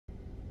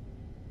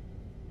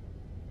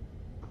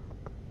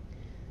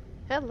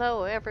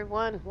Hello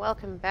everyone,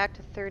 welcome back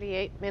to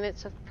 38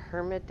 minutes of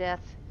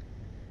permadeath.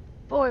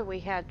 Boy, we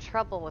had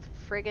trouble with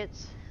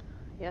frigates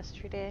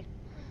yesterday.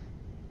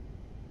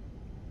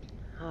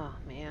 Oh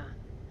man.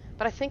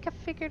 But I think I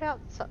figured out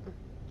something.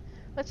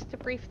 Let's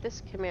debrief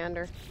this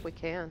commander if we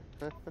can.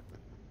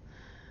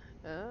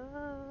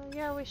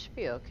 Yeah, we should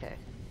be okay.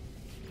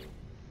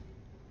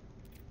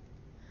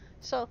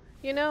 So,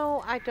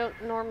 I don't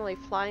normally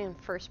fly in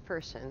first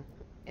person.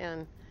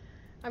 And,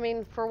 I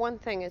mean, for one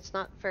thing, it's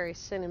not very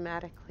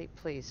cinematically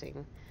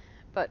pleasing.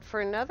 But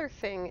for another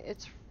thing,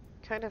 it's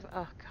kind of,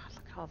 oh God,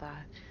 look at all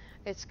that.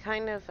 It's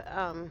kind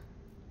of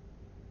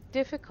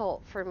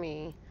difficult for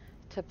me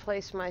to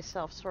place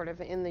myself sort of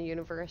in the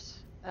universe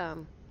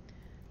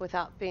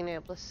without being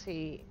able to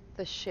see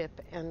the ship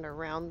and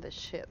around the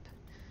ship.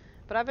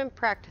 But I've been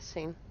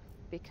practicing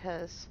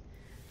because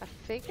I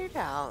figured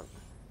out,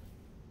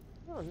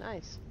 oh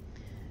nice,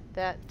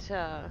 that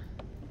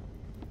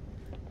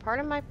part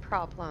of my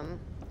problem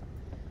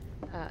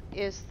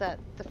is that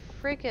the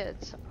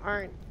frigates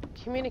aren't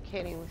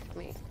communicating with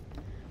me.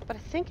 But I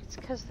think it's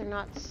because they're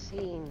not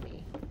seeing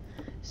me.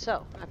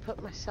 So I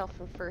put myself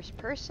in first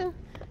person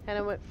and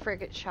I went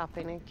frigate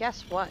shopping, and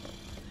guess what?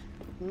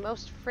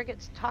 Most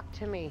frigates talk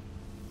to me.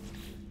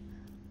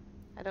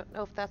 I don't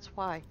know if that's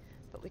why,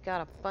 but we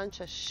got a bunch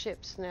of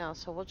ships now,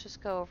 so we'll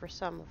just go over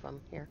some of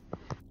them here.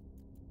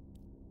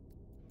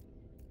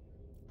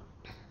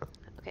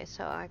 Okay,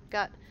 so I've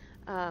got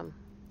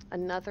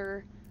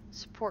another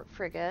support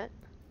frigate,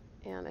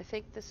 and I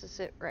think this is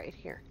it right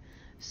here.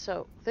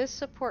 So this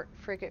support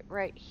frigate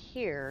right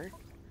here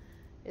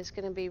is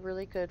going to be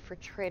really good for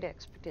trade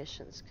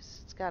expeditions because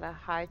it's got a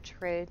high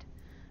trade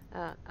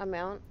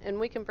amount, and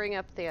we can bring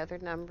up the other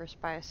numbers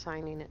by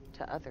assigning it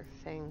to other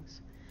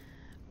things.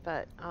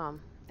 But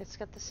it's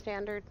got the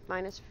standard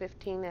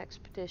 -15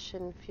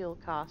 expedition fuel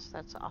cost.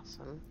 That's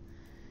awesome.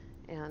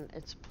 And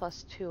it's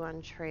 +2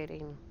 on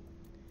trading.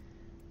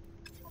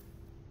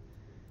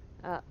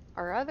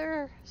 Our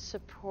other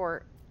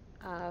support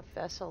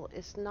vessel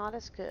is not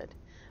as good,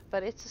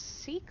 but it's a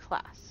C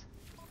class.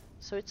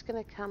 So it's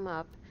going to come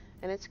up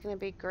and it's going to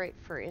be great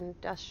for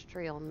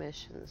industrial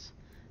missions.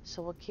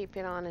 So we'll keep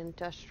it on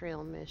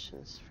industrial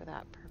missions for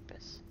that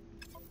purpose.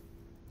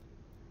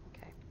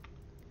 Okay.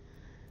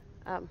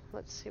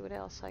 Let's see what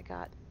else I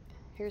got.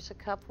 Here's a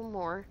couple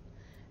more.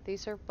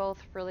 These are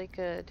both really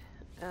good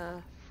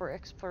for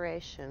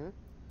exploration.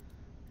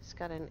 It's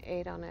got an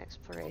 8 on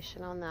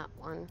exploration on that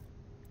one.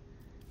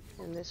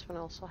 And this one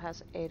also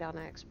has 8 on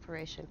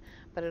exploration.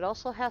 But it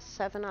also has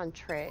 7 on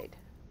trade.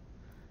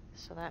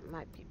 So that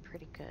might be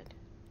pretty good.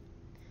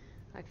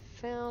 I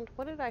found,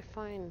 what did I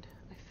find?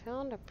 I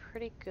found a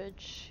pretty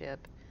good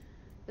ship.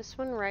 This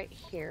one right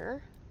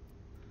here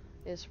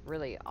is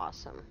really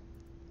awesome.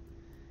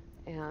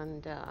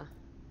 And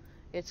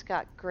it's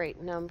got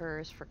great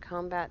numbers for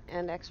combat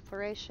and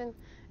exploration,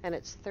 and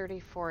it's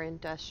 34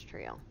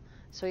 industrial.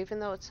 So even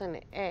though it's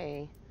an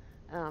A,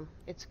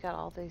 it's got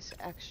all these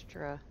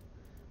extra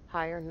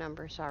higher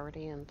numbers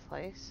already in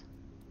place.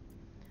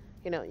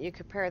 You know, you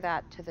compare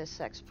that to this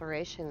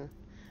exploration,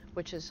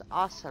 which is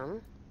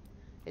awesome.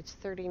 It's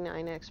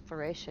 39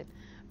 exploration,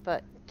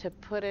 but to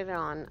put it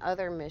on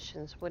other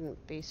missions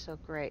wouldn't be so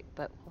great,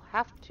 but we'll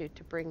have to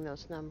bring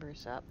those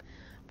numbers up.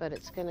 But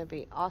it's going to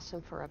be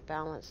awesome for a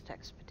balanced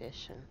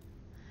expedition.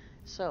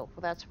 So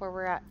that's where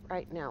we're at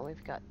right now.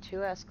 We've got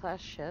 2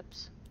 S-class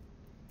ships,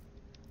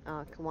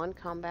 1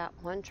 combat,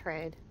 1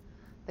 trade.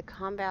 The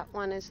combat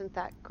one isn't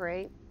that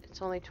great.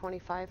 It's only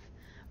 25,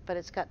 but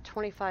it's got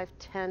 25,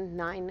 10,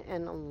 9,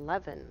 and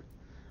 11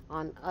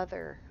 on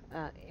other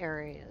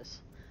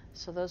areas.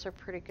 So those are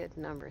pretty good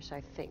numbers,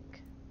 I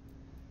think.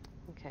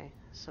 Okay,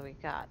 so we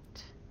got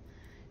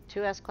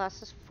 2 S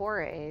classes,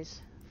 4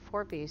 A's,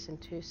 4 B's,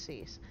 and 2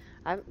 C's.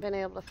 I haven't been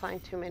able to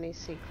find too many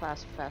C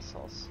class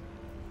vessels.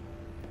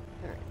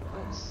 Alright,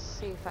 let's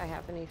see if I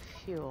have any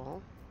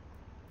fuel.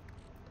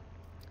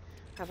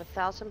 I have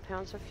 1,000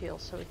 pounds of fuel,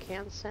 so we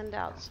can send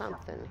out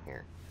something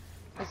here.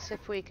 Let's see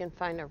if we can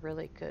find a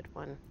really good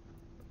one.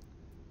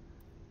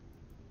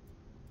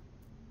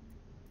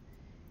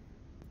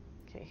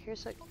 Okay,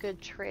 here's a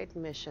good trade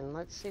mission.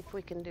 Let's see if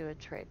we can do a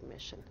trade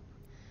mission.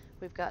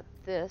 We've got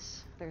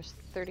this. There's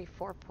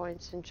 34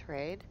 points in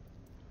trade.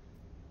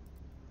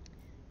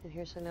 And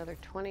here's another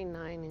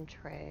 29 in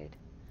trade.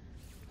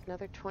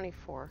 Another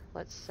 24.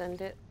 Let's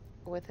send it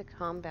with a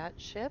combat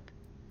ship.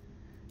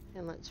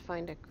 And let's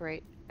find a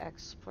great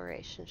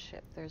exploration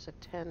ship. There's a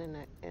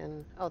 10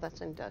 and oh,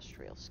 that's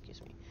industrial, excuse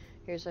me.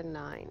 Here's a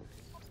 9.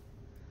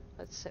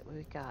 Let's see what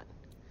we got.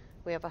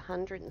 We have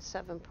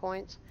 107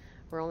 points.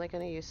 We're only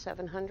going to use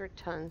 700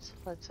 tons.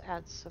 Let's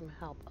add some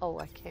help. Oh,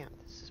 I can't.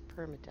 This is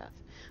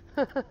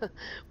permadeath.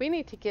 We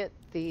need to get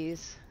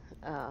these,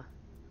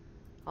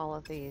 all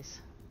of these.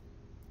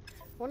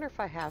 I wonder if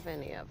I have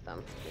any of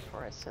them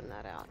before I send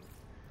that out.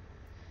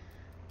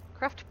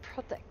 Craft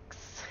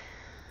products.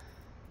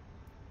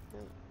 I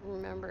don't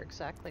remember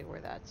exactly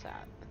where that's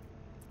at.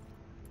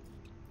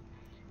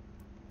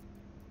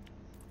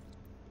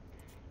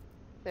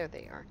 There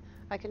they are.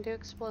 I can do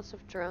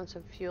explosive drones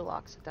and fuel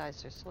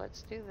oxidizer, so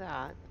let's do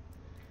that.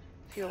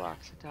 Fuel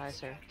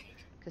oxidizer,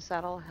 because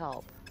that'll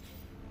help.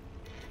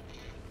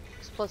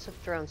 Explosive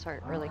drones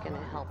aren't really going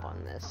to help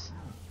on this.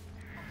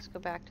 Let's go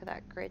back to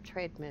that great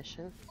trade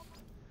mission.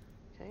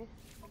 Okay.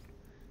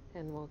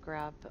 And we'll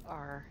grab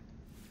our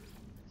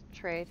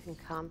trade and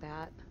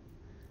combat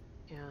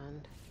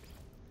and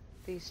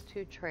these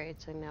two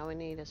trades. And now we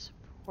need a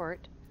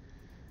support.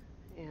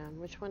 And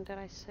which one did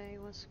I say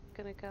was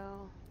going to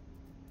go?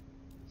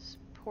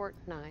 Support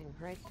 9,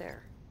 right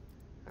there.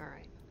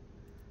 Alright.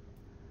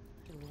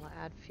 And we'll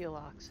add fuel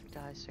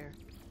oxidizer.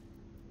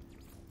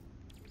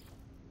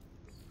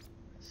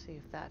 See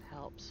if that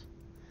helps.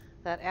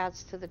 That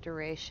adds to the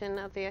duration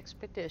of the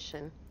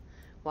expedition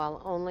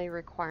while only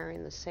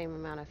requiring the same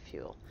amount of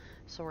fuel.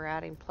 So we're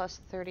adding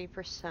plus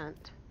 30%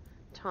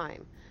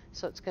 time.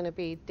 So it's going to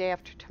be day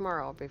after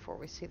tomorrow before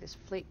we see this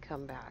fleet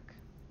come back.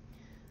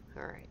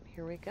 Alright,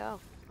 here we go.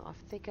 Off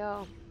they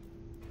go.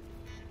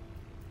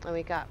 And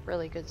we got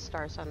really good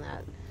stars on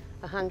that.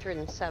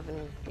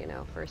 107, you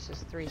know,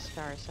 versus 3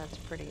 stars. That's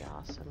pretty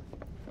awesome.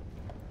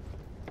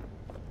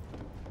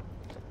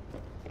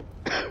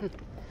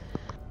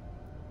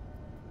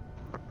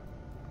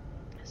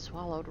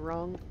 Swallowed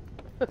wrong.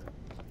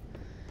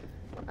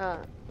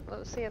 What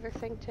was the other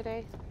thing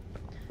today?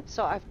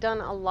 So I've done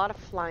a lot of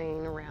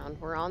flying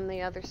around. We're on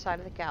the other side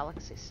of the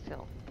galaxy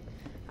still.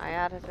 I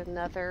added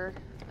another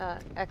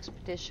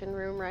expedition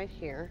room right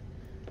here.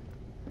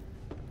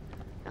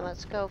 And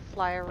let's go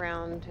fly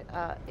around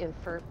in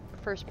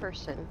first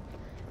person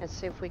and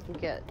see if we can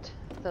get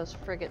those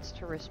frigates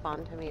to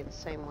respond to me the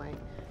same way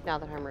now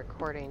that I'm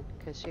recording,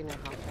 because you know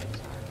how things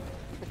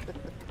are.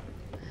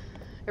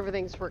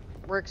 Everything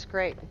works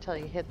great until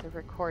you hit the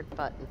record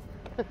button.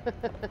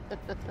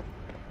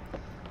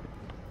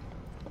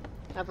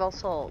 I've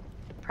also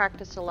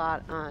practiced a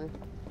lot on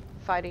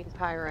fighting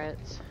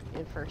pirates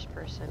in first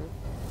person.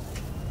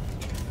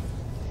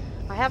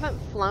 I haven't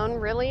flown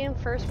really in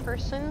first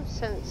person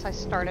since I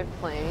started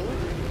playing.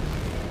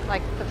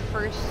 Like the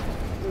first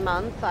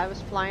month I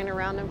was flying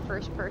around in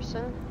first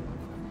person.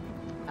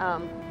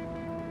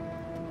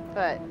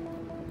 But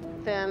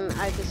then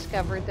I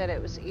discovered that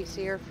it was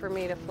easier for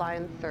me to fly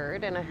in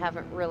third, and I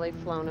haven't really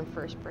flown in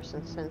first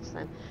person since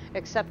then.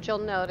 Except you'll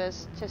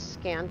notice to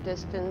scan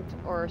distant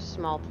or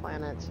small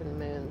planets and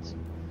moons.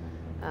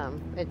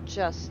 It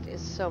just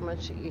is so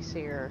much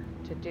easier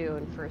to do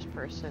in first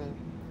person.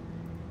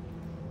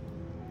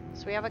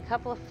 So we have a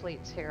couple of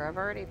fleets here. I've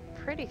already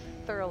pretty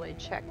thoroughly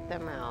checked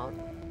them out.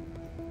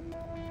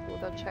 We'll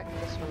go check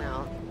this one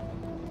out.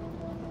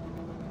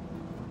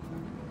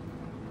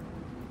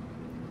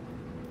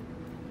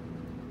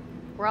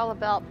 We're all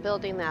about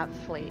building that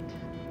fleet.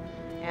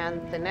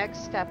 And the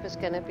next step is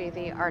going to be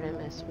the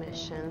Artemis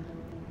mission.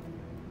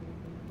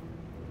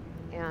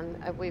 And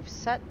we've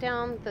set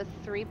down the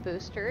 3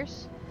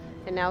 boosters,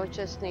 and now we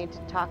just need to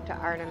talk to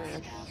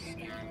Artemis.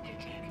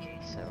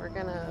 So we're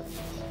going to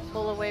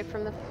pull away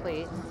from the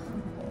fleet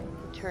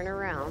and turn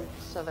around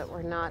so that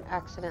we're not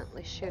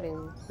accidentally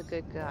shooting the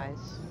good guys.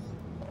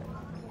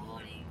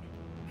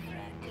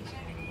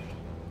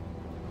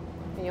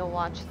 And you'll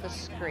watch the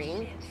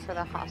screen for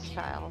the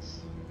hostiles.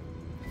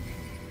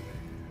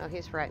 Oh,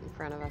 he's right in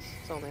front of us.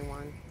 It's only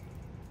one.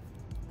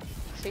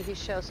 See, he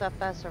shows up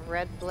as a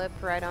red blip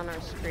right on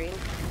our screen.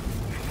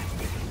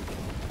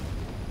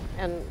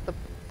 And the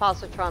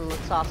positron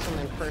looks awesome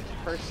in first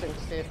person,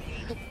 too.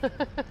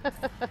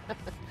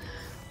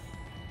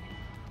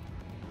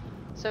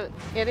 So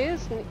it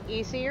is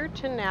easier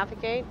to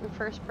navigate in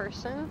first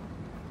person.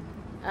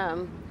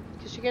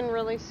 Because you can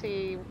really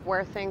see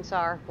where things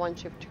are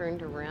once you've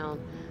turned around.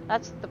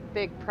 That's the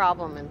big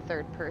problem in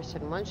third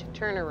person. Once you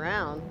turn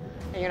around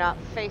and you're not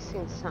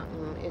facing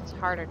something, it's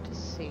harder to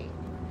see.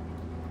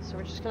 So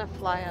we're just going to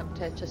fly up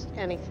to just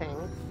anything,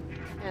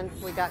 and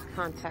we got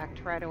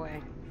contact right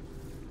away.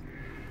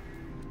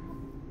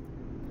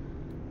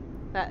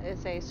 That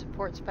is a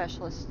support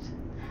specialist.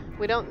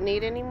 We don't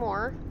need any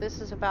more.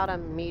 This is about a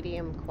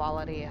medium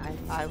quality,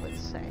 I would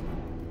say.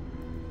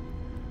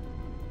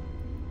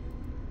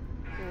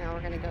 Now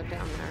we're going to go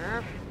down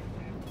there.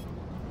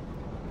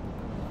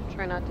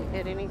 Try not to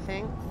hit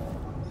anything.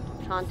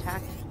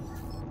 Contact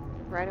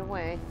right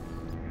away.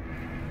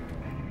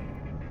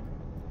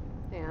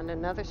 And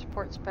another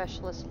support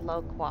specialist,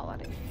 low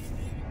quality.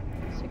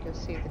 So you can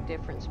see the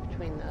difference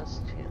between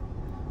those two.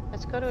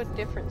 Let's go to a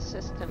different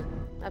system.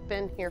 I've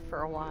been here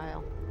for a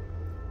while.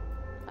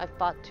 I've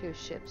bought 2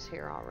 ships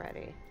here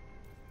already.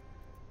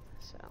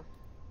 So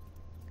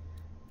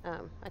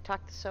I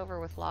talked this over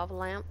with Lava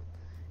Lamp,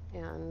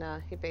 and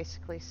he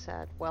basically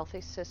said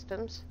wealthy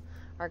systems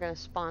are going to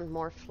spawn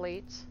more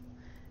fleets,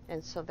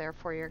 and so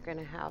therefore you're going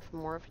to have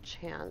more of a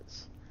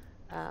chance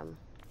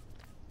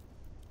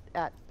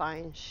at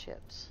buying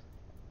ships.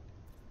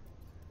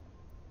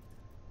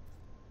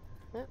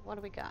 What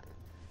do we got?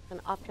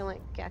 An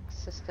opulent Gex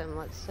system.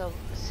 Let's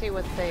see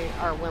what they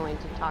are willing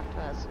to talk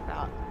to us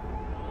about.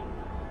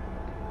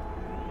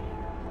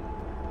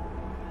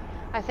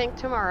 I think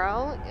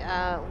tomorrow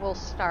we'll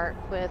start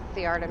with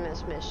the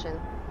Artemis mission.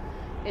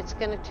 it's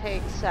going to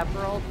take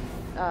several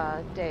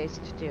days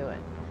to do it.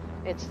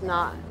 It's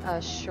not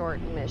a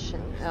short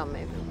mission. Oh,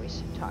 maybe we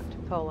should talk to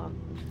Polo.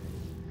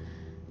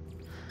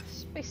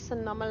 Space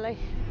anomaly.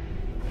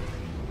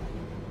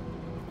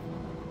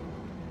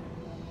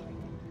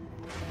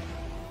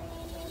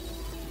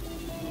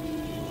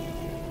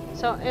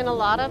 So in a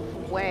lot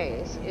of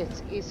ways,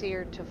 it's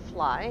easier to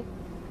fly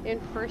in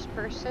first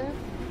person.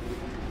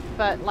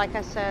 But like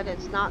I said,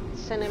 it's not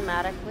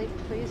cinematically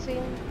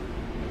pleasing.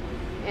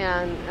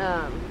 And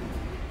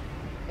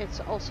it's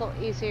also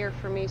easier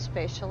for me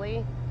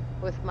spatially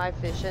with my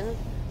vision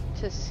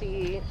to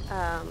see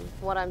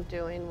what I'm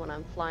doing when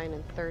I'm flying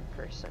in third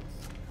person.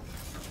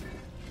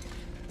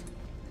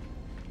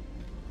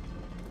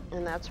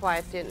 And that's why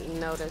I didn't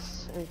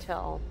notice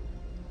until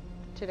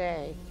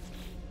today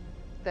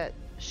that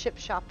ship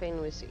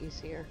shopping was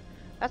easier.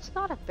 That's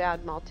not a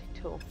bad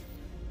multi-tool.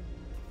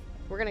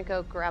 We're gonna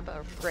go grab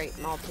a great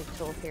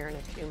multi-tool here in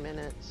a few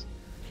minutes.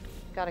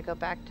 Gotta go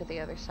back to the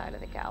other side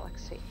of the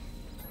galaxy.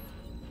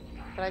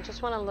 But I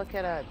just want to look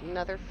at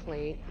another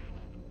fleet,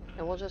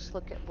 and we'll just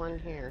look at one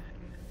here.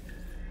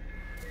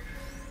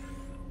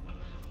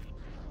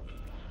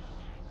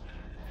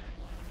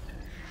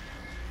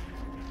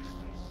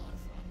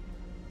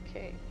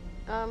 Okay.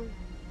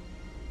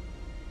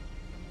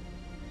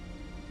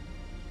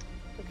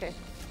 Okay.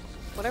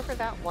 Whatever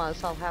that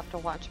was, I'll have to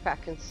watch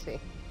back and see.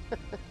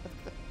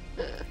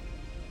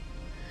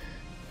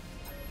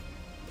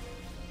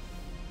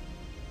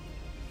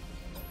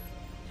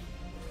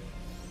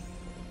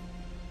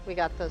 We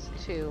got those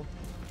 2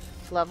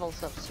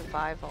 levels of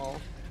survival.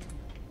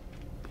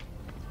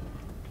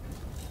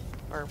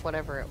 Or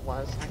whatever it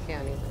was. I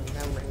can't even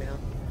remember now.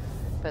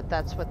 But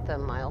that's what the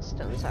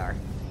milestones are.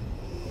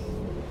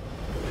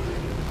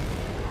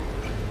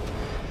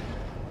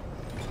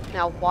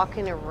 Now,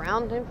 walking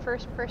around in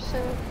first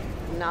person,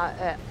 not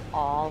at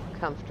all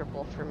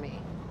comfortable for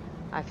me.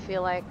 I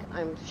feel like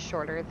I'm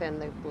shorter than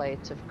the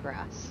blades of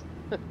grass.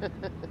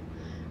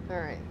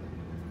 Alright,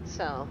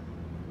 so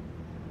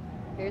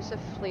here's a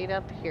fleet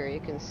up here. You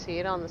can see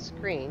it on the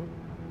screen.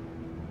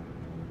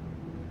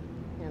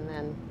 And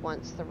then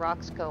once the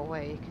rocks go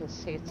away, you can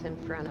see it's in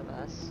front of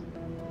us.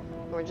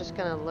 We're just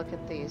going to look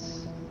at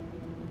these.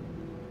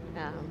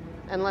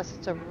 Unless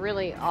it's a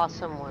really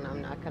awesome one,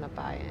 I'm not going to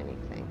buy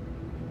anything.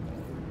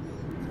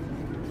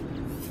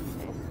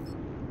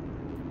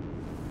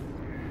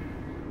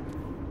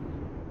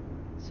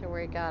 So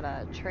we got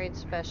a trade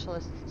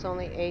specialist. It's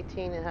only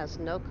 18. It has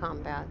no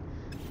combat.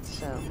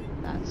 So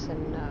that's a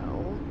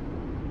no.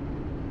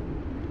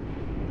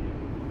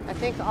 I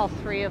think all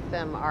 3 of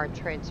them are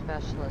trade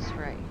specialists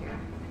right here.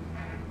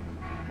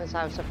 As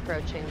I was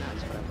approaching,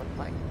 that's what it looked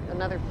like.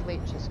 Another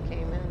fleet just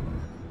came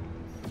in.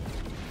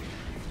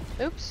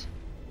 Oops.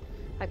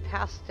 I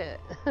passed it.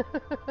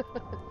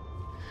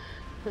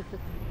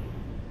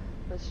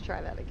 Let's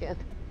try that again.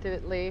 Did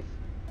it leave?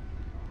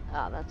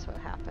 Ah, that's what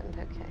happened.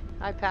 Okay.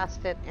 I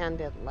passed it and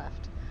it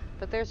left.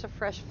 But there's a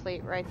fresh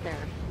fleet right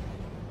there.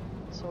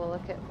 So we'll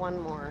look at one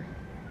more.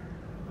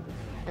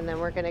 And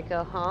then we're going to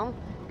go home,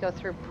 go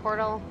through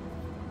portal,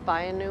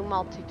 buy a new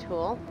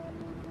multi-tool.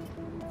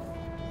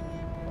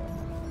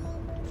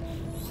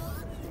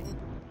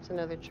 It's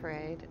another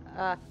trade.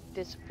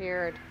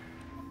 Disappeared.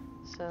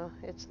 So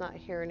it's not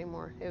here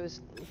anymore. It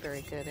was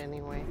very good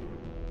anyway.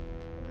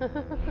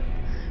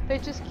 They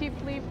just keep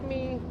leaving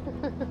me.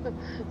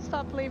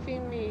 Stop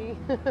leaving me.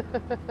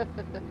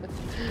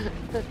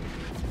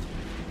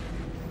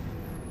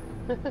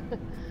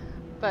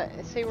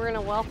 But see, we're in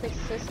a wealthy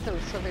system,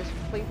 so there's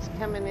fleets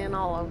coming in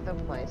all over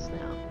the place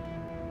now.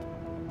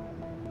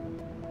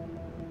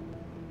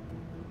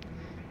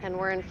 And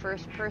we're in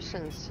first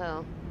person,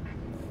 so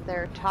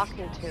they're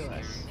talking to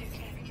us.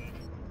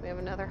 We have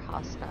another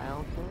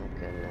hostile. Oh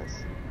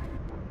goodness.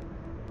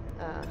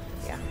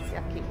 Yeah,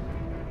 yucky.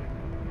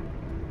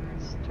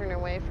 Let's turn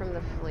away from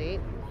the fleet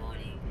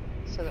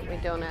so that we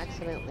don't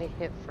accidentally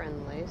hit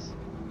friendlies.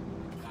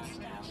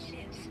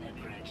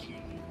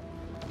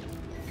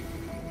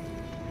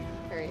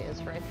 There he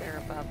is, right there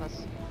above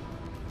us.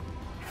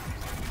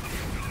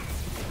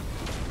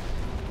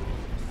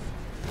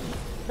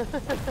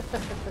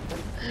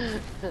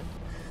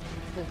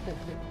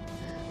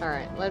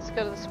 Alright, let's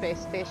go to the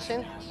space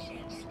station.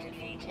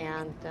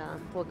 And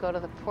we'll go to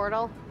the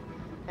portal.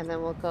 And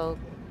then we'll go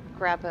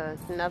grab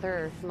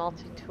another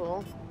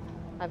multi-tool.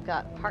 I've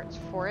got parts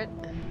for it.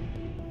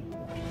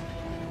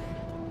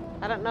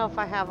 I don't know if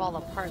I have all the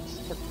parts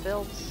to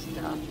build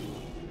stuff.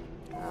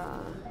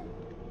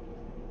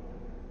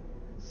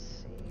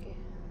 Let's see.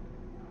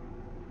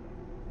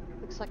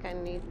 Looks like I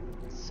need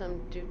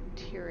some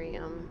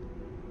deuterium.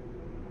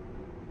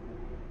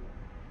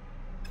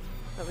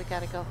 But we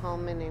gotta go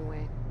home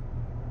anyway.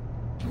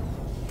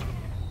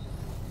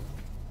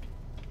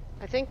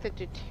 I think the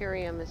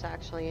deuterium is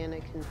actually in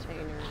a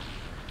container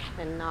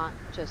and not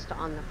just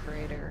on the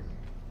freighter.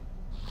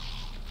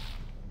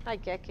 Hi,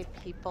 Geki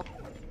people.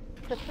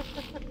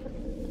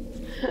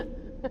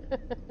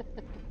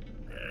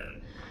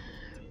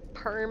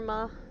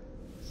 Perma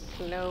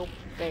snow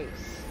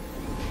base.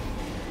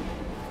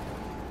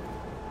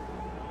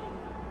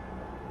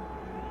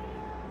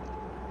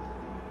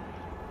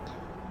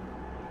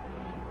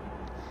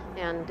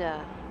 And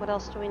what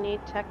else do we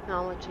need?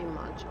 Technology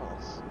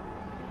modules.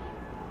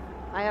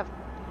 I have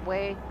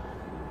way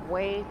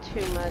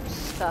too much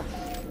stuff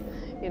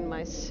in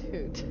my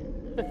suit.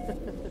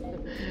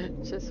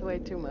 Just way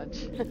too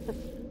much.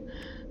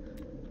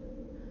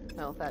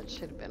 Oh, that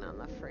should have been on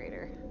the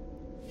freighter.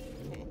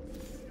 Okay.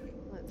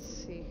 Let's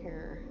see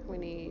here. We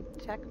need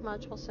tech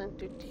modules and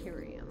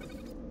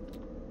deuterium.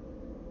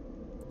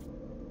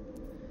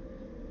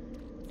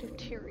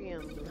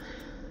 Deuterium.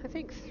 I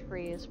think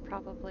 3 is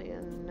probably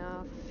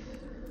enough.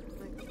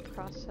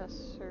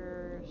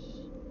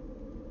 Microprocessors.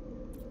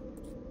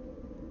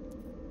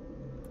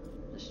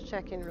 Just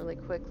checking really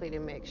quickly to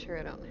make sure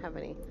I don't have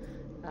any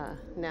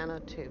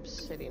nanotubes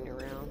sitting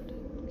around.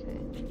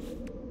 Okay.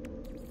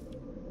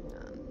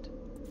 And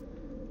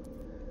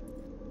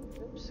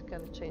oops,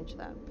 gotta change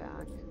that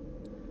back.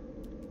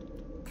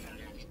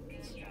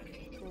 There's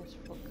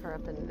full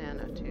carbon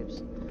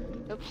nanotubes.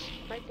 Oops,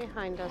 right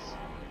behind us.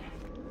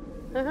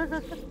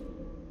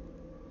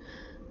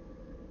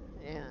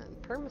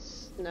 And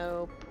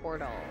perma-snow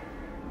portal.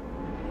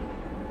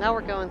 Now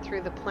we're going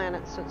through the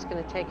planet, so it's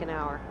going to take an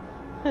hour.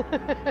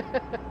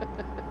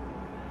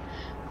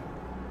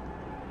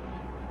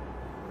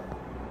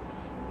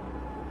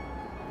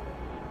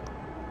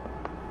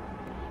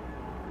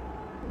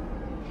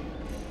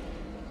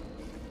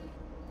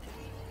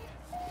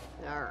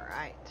 All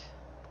right.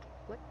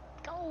 Let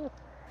go.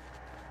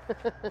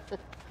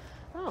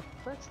 Oh,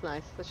 that's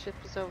nice. The ship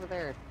is over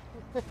there.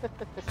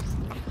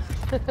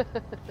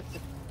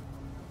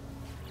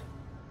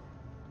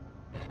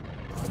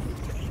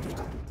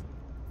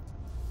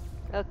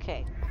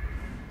 Okay.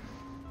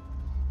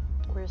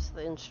 Where's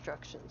the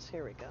instructions?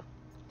 Here we go.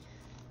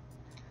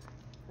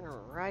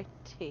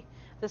 Alrighty.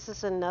 This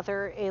is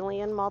another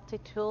alien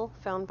multi-tool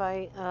found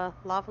by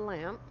Lava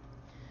Lamp.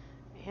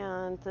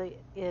 And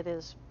it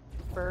is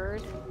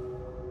bird,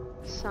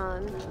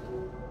 sun,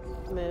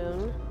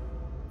 moon,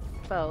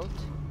 boat,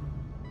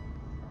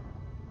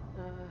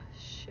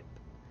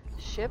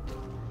 ship,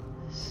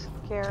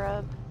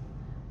 scarab,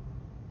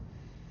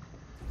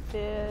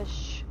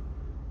 fish,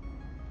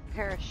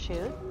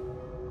 parachute,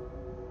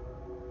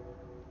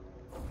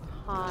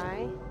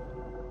 high,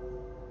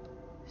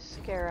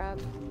 scarab,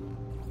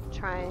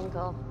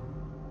 triangle,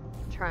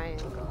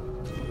 triangle.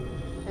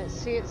 And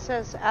see, it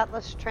says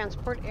Atlas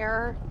transport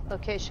error,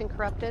 location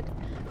corrupted.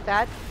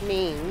 That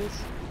means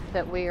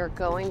that we are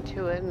going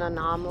to an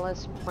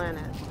anomalous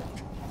planet.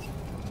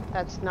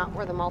 That's not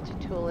where the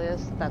multi-tool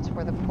is, that's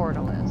where the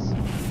portal is.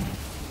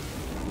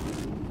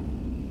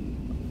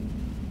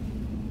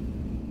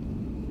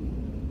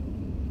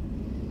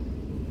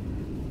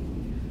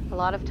 A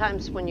lot of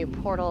times when you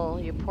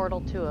portal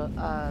to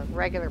a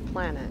regular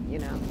planet, you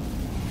know,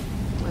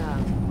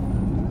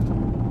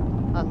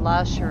 a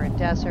lush or a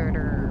desert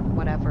or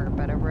whatever,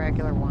 but a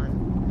regular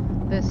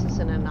one. This is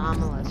an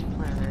anomalous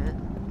planet.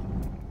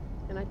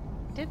 And I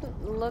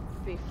didn't look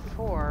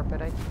before,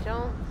 but I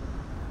don't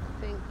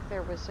think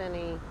there was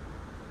any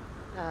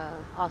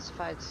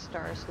ossified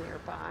stars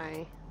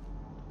nearby.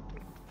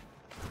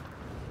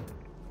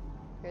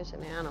 Here's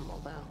an animal,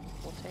 though.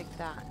 We'll take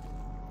that.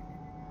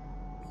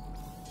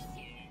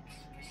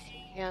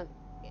 And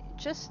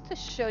just to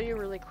show you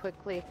really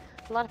quickly,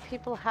 a lot of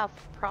people have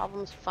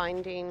problems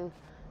finding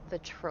the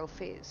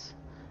trophies.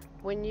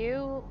 When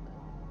you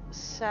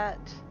set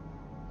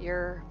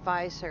your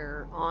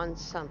visor on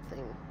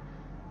something,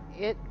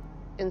 it,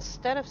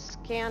 instead of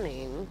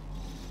scanning,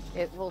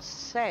 it will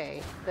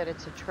say that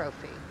it's a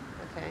trophy,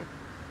 okay?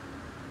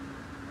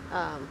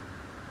 I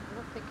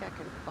don't think I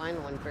can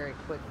find one very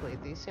quickly.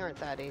 These aren't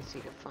that easy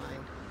to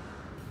find.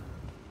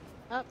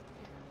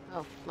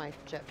 Oh, my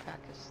jetpack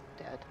is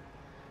dead.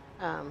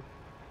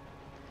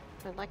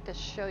 I'd like to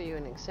show you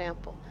an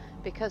example.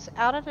 Because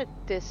out at a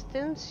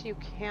distance, you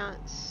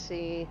can't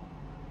see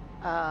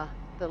the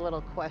little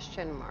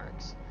question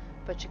marks.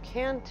 But you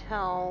can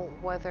tell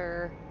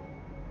whether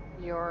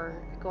you're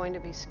going to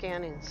be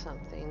scanning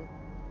something.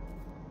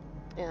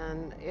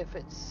 And if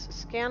it's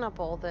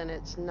scannable, then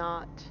it's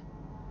not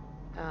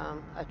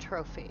a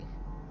trophy,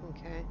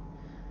 okay?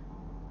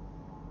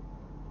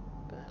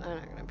 But I'm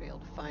not going to be able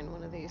to find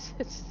one of these.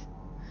 It's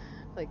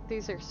like,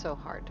 these are so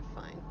hard to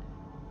find.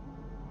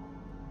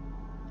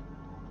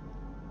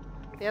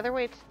 The other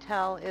way to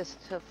tell is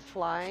to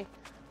fly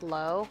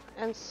low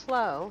and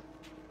slow,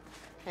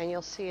 and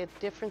you'll see a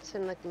difference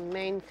in the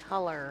main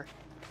color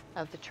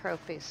of the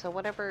trophy. So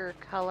whatever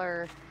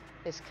color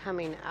is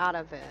coming out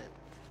of it,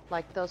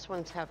 like those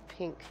ones have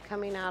pink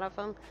coming out of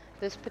them.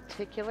 This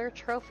particular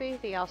trophy,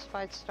 the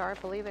ossified star, I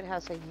believe it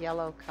has a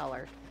yellow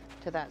color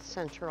to that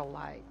central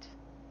light.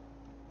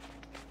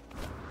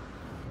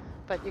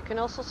 But you can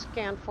also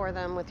scan for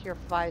them with your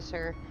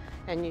visor,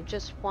 and it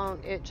just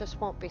won't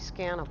be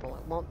scannable.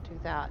 It won't do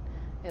that.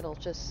 It'll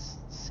just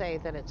say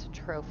that it's a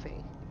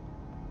trophy.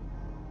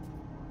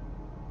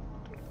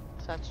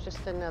 So that's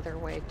just another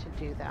way to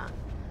do that.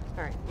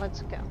 All right,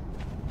 let's go.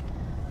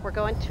 We're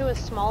going to a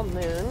small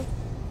moon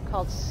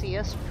called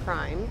CS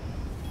Prime.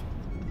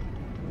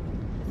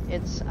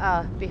 It's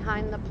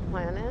behind the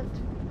planet.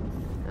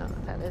 Oh,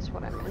 that is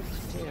what I meant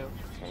to do.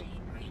 Okay.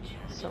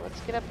 So let's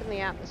get up in the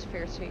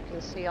atmosphere so you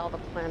can see all the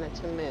planets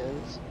and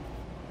moons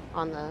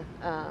on the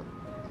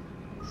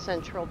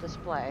central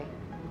display.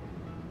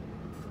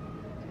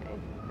 Okay,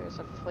 there's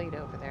a fleet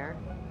over there.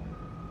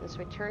 As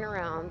we turn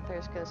around,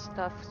 there's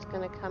stuff's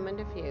going to come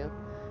into view.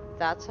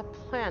 That's a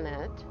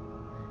planet.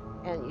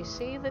 And you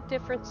see the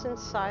difference in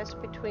size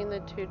between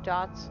the two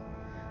dots?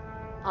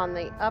 On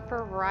the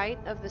upper right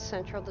of the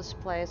central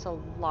display is a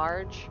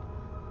large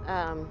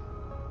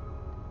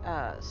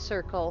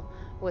circle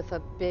with a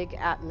big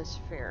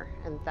atmosphere,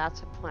 and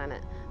that's a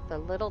planet. The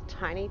little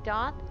tiny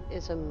dot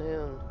is a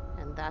moon,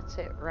 and that's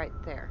it right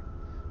there.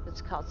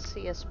 It's called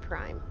CS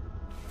Prime.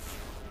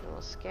 And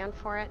we'll scan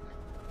for it,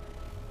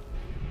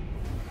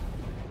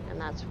 and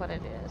that's what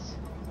it is.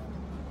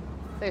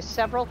 There's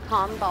several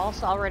comm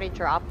balls already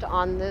dropped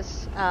on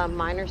this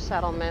minor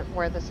settlement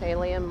where this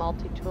alien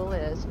multi-tool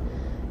is.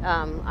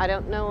 I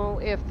don't know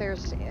if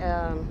there's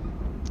a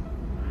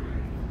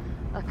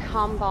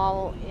comm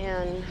ball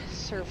in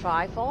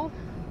survival,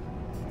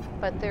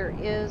 but there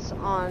is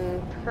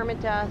on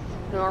permadeath,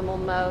 normal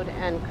mode,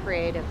 and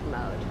creative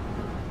mode.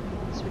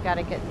 So we got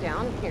to get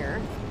down here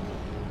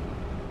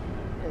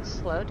and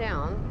slow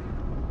down,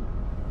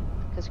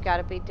 because we got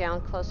to be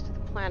down close to the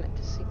planet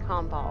to see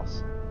comm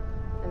balls.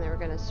 And then we're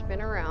going to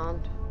spin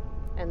around,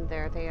 and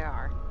there they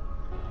are.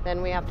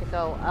 Then we have to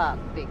go up,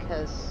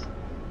 because,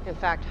 in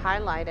fact,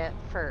 highlight it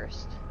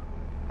first.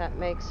 That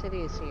makes it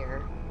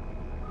easier.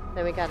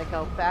 Then we got to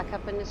go back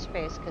up into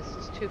space because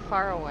it's too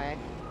far away.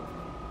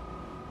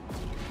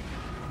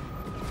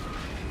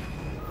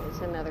 There's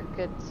another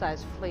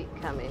good-sized fleet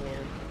coming in. Okay.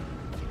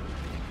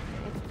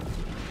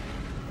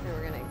 And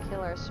we're going to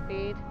kill our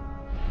speed.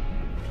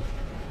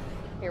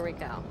 Here we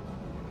go.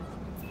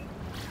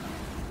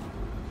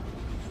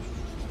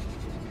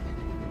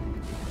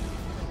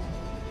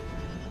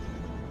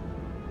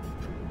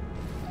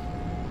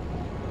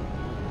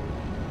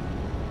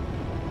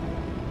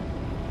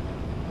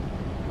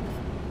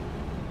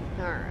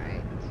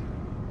 Alright.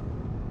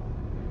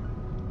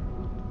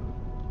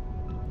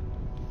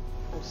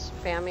 I'm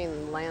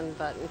spamming the land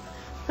button.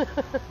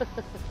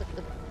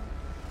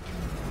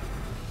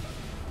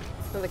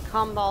 So the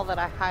comm ball that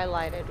I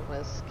highlighted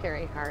was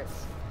Carrie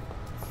Hart's.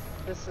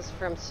 This is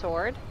from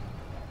Sword.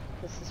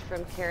 This is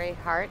from Carrie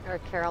Hart, or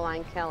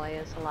Caroline Kelly,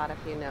 as a lot of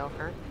you know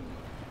her.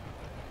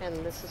 And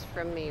this is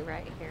from me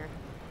right here.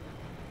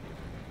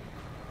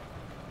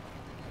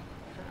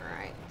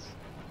 Alright.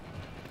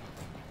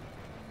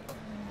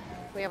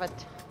 We have a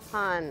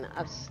ton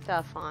of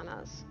stuff on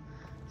us.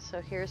 So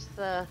here's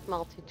the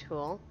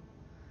multi-tool.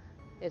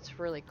 It's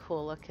really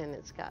cool looking.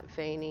 It's got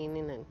veining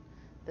and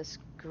this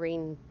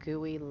green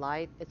gooey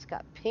light. It's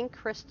got pink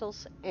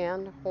crystals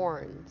and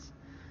horns.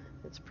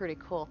 It's pretty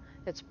cool.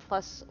 It's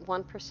plus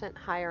 1%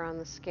 higher on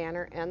the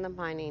scanner and the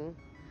mining,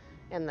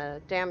 and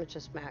the damage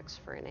is max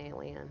for an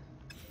alien.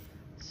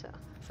 So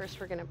first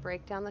we're going to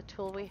break down the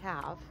tool we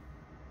have.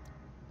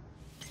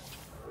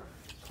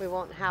 We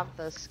won't have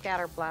the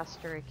scatter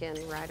blaster again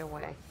right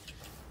away,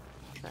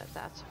 but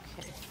that's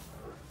okay.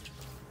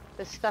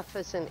 This stuff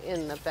isn't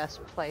in the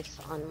best place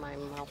on my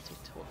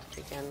multi-tool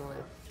to begin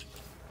with.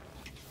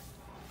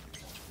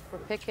 We're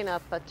picking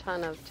up a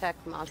ton of tech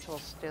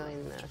modules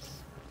doing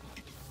this.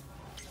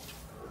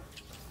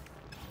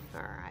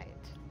 Alright,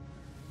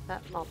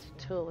 that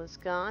multi-tool is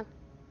gone.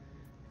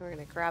 We're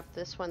going to grab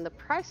this one. The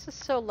price is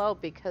so low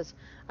because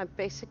I'm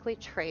basically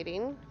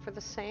trading for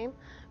the same,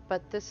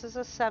 but this is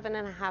a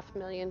 $7.5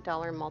 million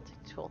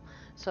multi-tool.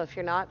 So if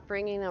you're not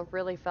bringing a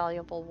really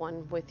valuable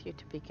one with you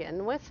to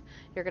begin with,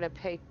 you're going to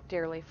pay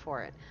dearly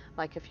for it.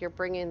 Like if you're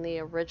bringing the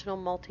original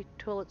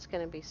multi-tool, it's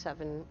going to be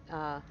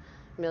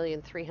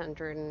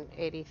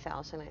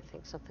 $7,380,000, I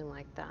think, something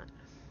like that.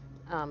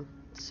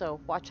 So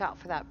watch out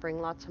for that.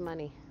 Bring lots of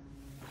money.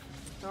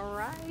 All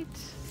right.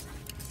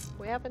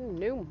 We have a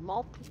new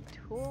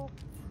multi-tool.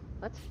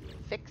 Let's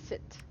fix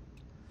it.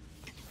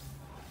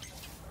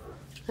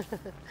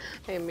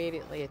 I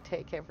immediately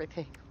take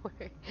everything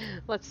away.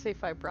 Let's see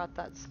if I brought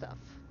that stuff.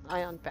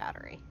 Ion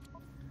battery.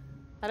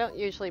 I don't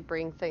usually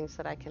bring things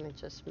that I can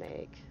just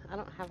make. I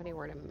don't have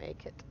anywhere to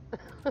make it.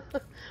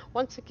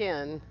 Once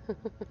again,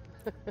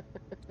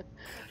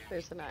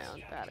 there's an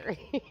ion battery.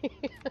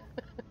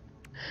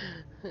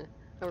 I'm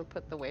going to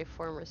put the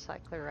waveform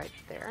recycler right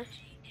there.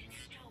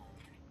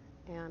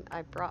 And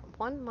I brought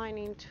one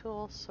mining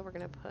tool, so we're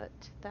going to put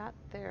that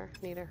there.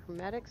 Need a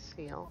hermetic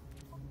seal.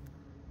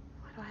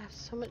 Why do I have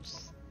so much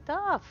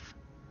stuff?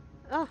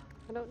 Oh,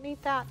 I don't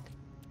need that.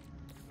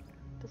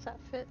 Does that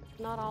fit?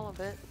 Not all of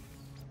it.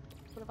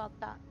 What about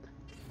that?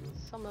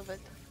 Some of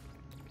it.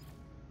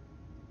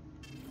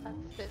 That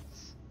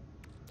fits.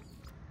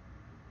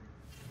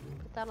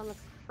 Put that on the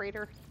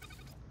freighter.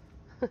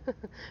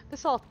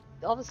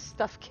 All this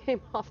stuff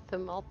came off the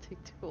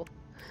multi-tool.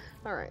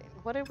 Alright,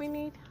 what did we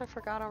need? I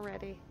forgot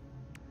already.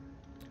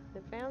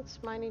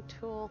 Advanced mining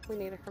tool. We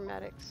need a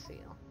hermetic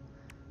seal.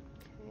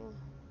 Okay.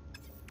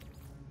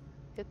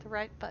 Hit the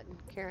right button,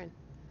 Karen.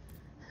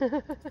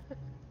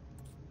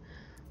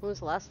 When was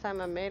the last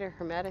time I made a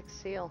hermetic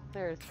seal?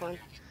 There's one.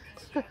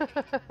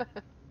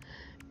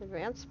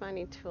 Advanced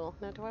mining tool.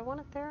 Now, do I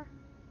want it there?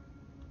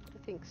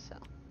 I think so.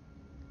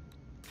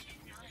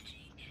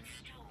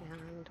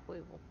 And we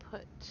will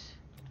put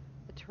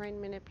the terrain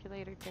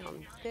manipulator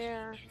down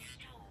there.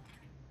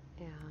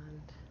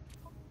 And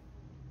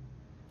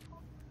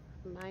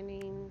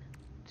mining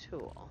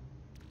tool.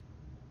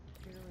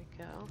 Here we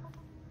go.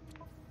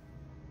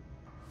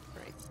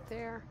 Right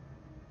there.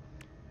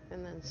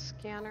 And then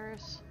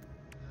scanners.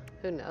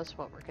 Who knows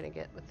what we're going to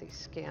get with these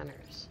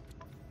scanners.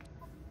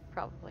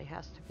 Probably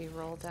has to be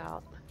rolled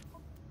out.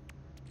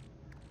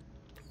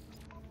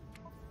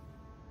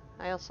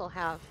 I also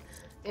have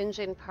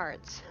engine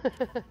parts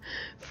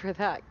for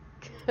that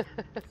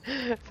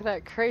for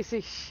that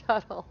crazy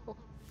shuttle.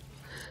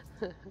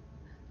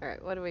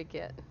 Alright, what do we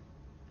get?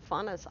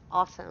 Fauna's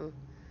awesome.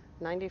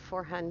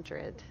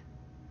 9,400.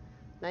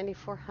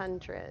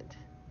 9,400.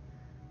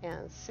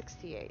 And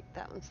 68.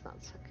 That one's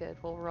not so good.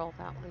 We'll roll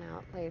that one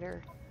out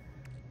later.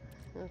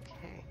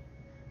 Okay.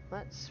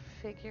 Let's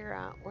figure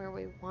out where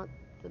we want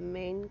the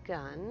main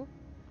gun.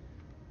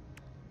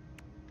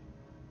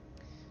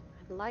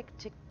 I'd like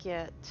to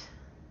get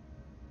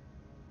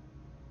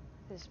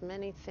as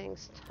many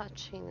things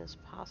touching as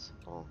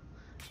possible.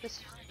 This,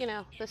 you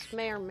know, this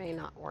may or may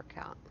not work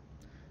out.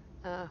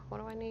 What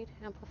do I need?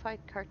 Amplified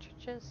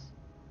cartridges?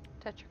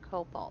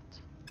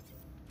 Tetracobalt.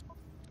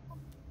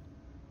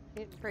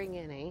 Didn't bring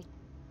any.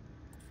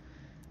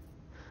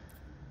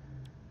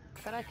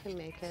 But I can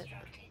make it.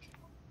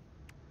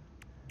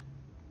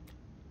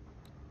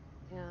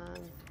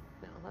 And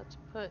now let's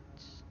put...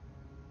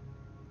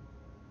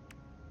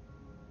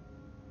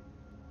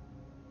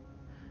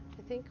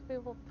 I think we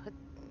will put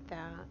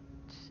that...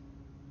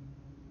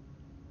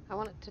 I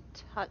want it to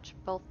touch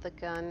both the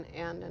gun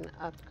and an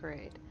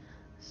upgrade.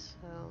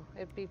 So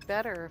it'd be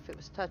better if it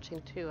was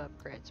touching 2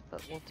 upgrades,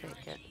 but we'll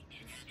take it.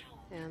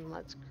 And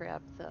let's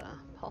grab the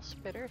pulse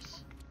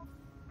spitters.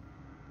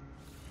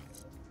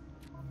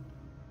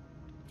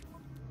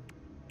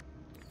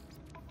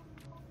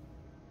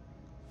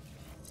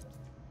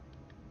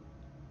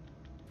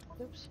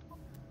 Oops.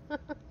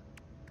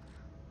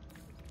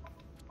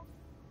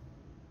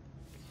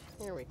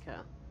 Here we go.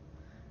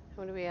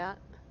 What are we at?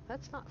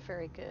 That's not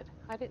very good.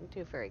 I didn't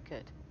do very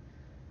good.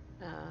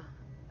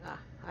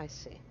 I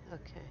see.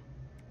 Okay.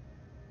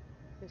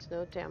 There's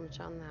no damage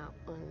on that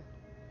one.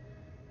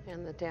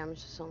 And the damage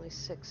is only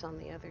 6 on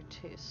the other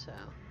 2, so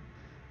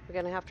we're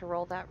going to have to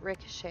roll that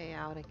ricochet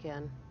out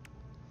again.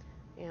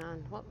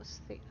 And what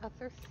was the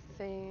other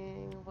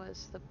thing?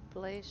 Was the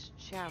blaze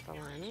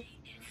javelin.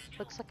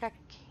 Looks like I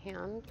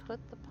can put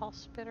the pulse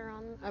spitter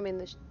on, I mean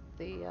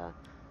the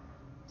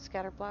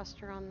scatter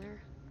blaster on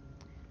there.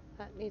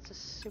 That needs a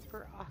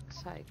super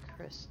oxide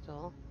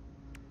crystal.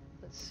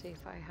 Let's see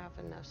if I have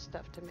enough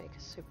stuff to make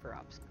a super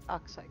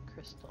oxide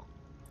crystal.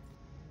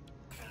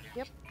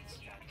 Yep.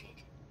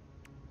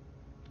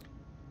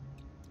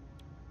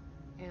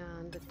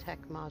 And the tech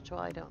module,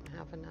 I don't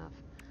have enough.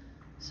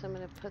 So I'm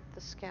going to put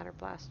the scatter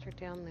blaster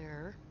down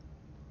there.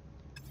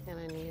 And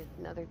I need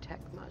another tech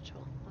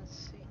module. Let's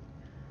see.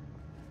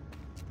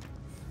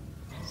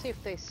 See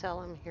if they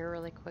sell them here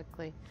really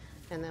quickly.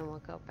 And then we'll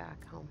go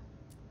back home.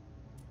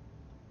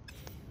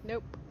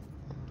 Nope.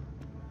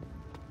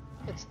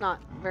 It's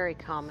not very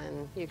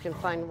common. You can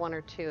find 1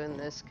 or 2 in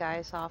this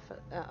guy's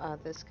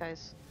this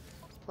guy's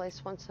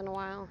place once in a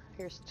while.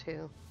 Here's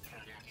 2.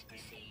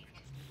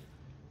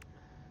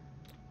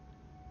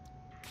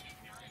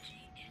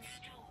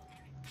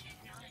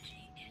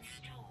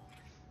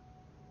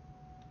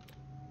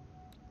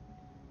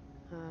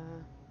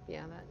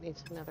 Yeah, that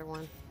needs another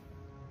one.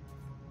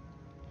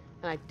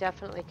 And I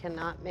definitely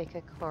cannot make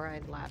a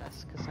chloride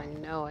lattice because I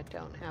know I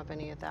don't have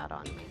any of that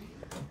on me.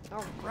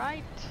 All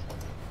right.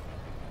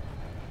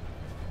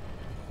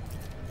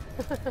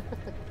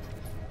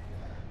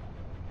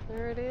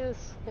 There it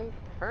is in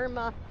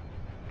perma.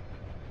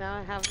 Now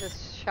I have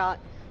this shot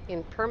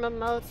in perma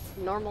mode,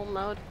 normal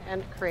mode,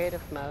 and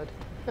creative mode.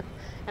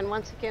 And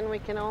once again, we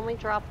can only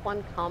drop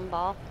 1 comm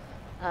ball,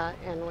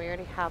 and we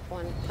already have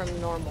one from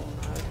normal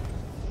mode.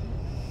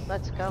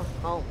 Let's go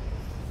home.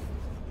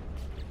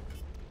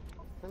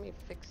 Let me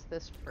fix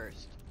this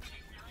first.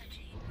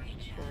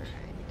 Alright.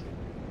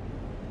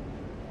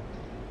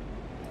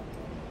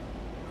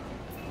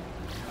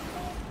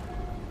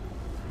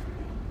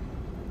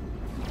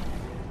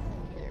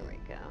 There we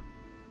go.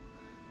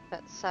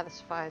 That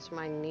satisfies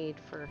my need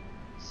for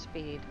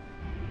speed.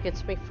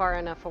 Gets me far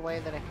enough away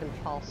that I can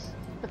pulse.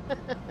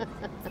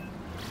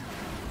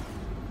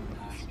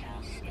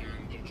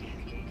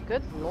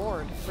 Good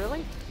lord,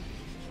 really?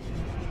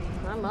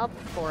 I'm up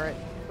for it.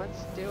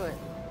 Let's do it.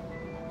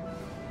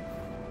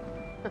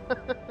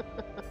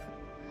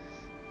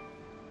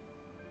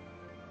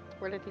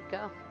 Where did he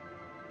go?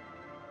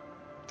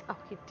 Oh,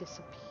 he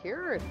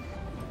disappeared.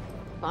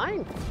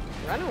 Fine.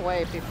 Run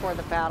away before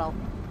the battle.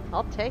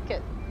 I'll take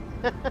it.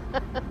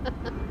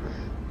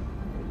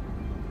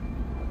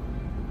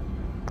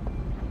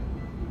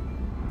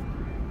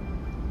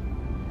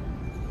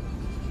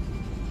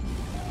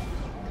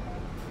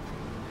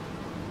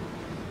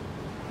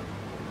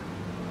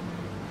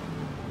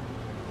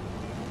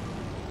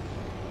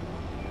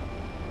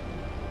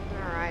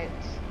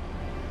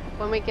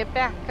 When we get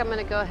back, I'm going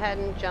to go ahead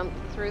and jump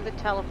through the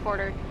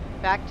teleporter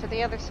back to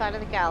the other side of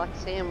the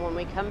galaxy, and when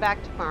we come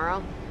back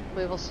tomorrow,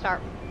 we will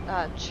start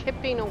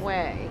chipping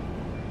away.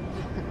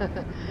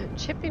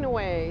 Chipping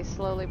away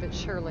slowly but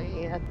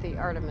surely at the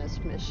Artemis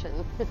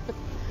mission. We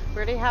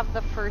already have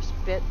the first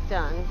bit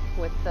done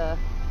with the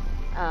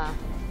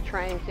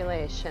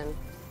triangulation,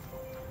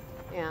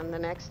 and the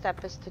next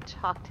step is to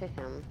talk to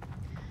him,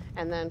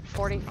 and then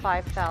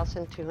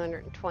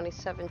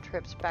 45,227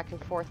 trips back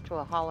and forth to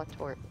a holo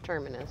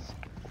terminus.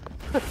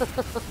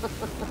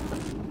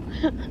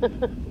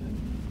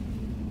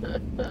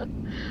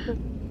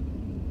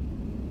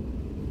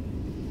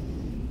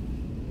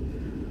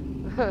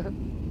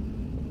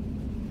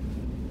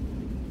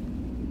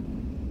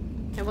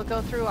 And we'll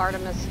go through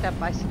Artemis step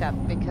by step,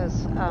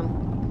 because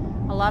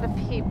a lot of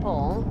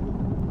people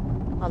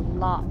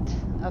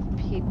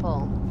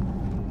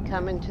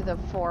come into the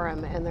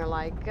forum and they're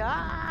like,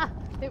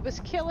 it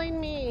was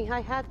killing me, I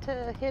had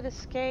to hit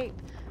escape.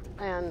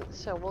 And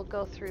so we'll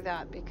go through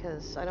that,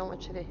 because I don't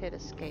want you to hit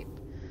escape.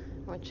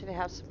 I want you to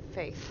have some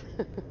faith.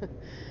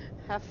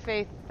 Have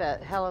faith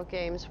that Hello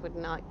Games would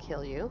not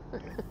kill you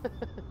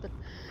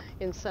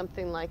in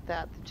something like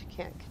that you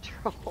can't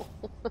control.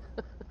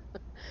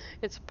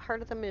 It's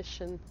part of the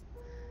mission.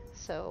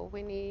 So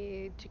we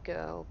need to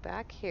go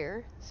back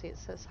here. See, it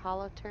says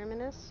Holo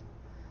Terminus.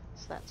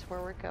 So that's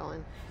where we're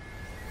going.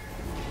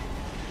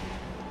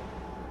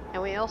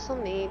 And we also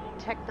need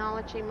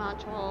technology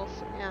modules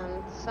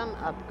and some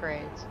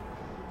upgrades.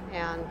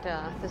 And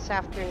this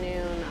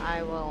afternoon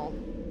I will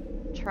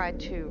try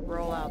to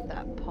roll out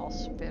that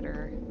pulse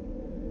spitter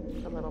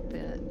a little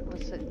bit.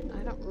 Was it?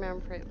 I don't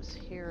remember if it was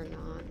here or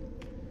not.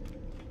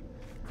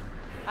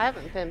 I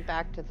haven't been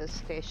back to this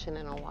station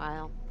in a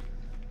while.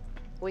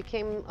 We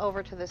came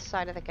over to this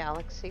side of the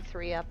galaxy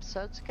 3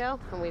 episodes ago,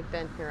 and we've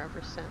been here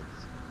ever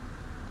since.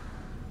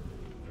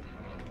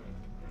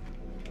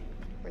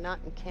 We're not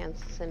in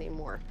Kansas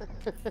anymore.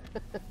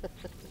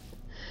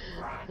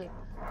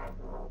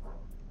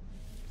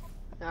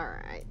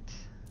 Alright.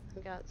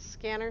 We got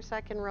scanners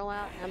I can roll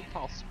out and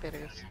pulse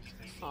spitters.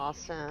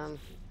 Awesome.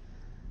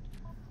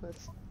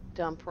 Let's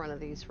dump one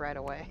of these right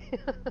away.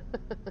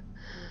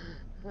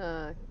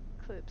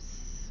 Clip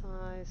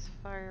size,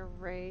 fire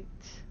rate.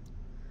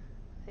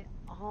 They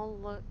all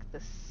look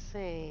the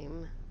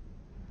same.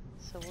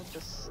 So we'll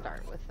just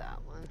start with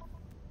that one.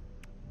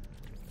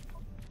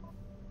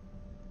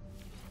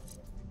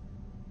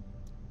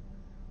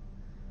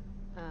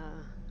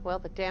 Well,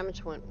 the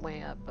damage went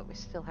way up, but we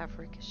still have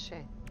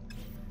ricochet.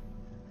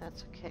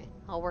 That's okay.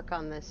 I'll work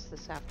on this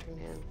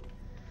afternoon.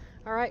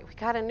 Alright, we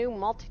got a new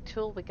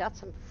multi-tool. We got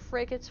some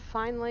frigates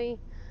finally.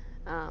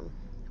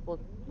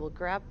 We'll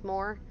grab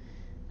more.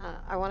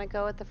 I want to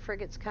go at the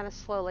frigates kind of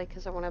slowly,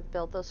 because I want to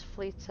build those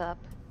fleets up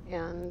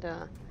and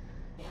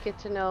get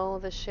to know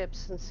the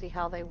ships and see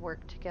how they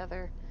work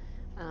together,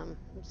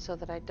 so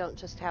that I don't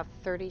just have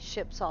 30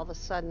 ships all of a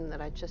sudden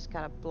that I just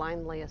got to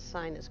blindly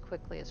assign as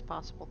quickly as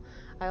possible.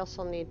 I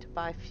also need to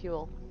buy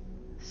fuel.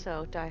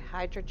 So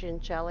dihydrogen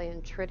jelly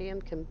and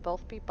tritium can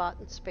both be bought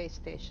in space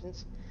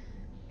stations.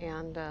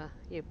 And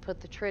you put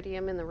the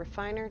tritium in the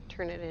refiner,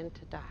 turn it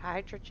into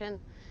dihydrogen,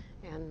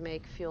 and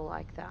make fuel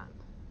like that.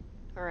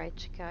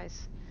 Alright, you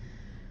guys.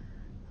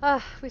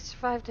 We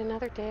survived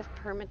another day of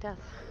permadeath.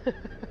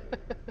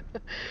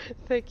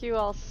 Thank you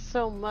all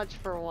so much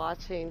for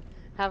watching.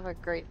 Have a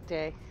great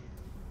day.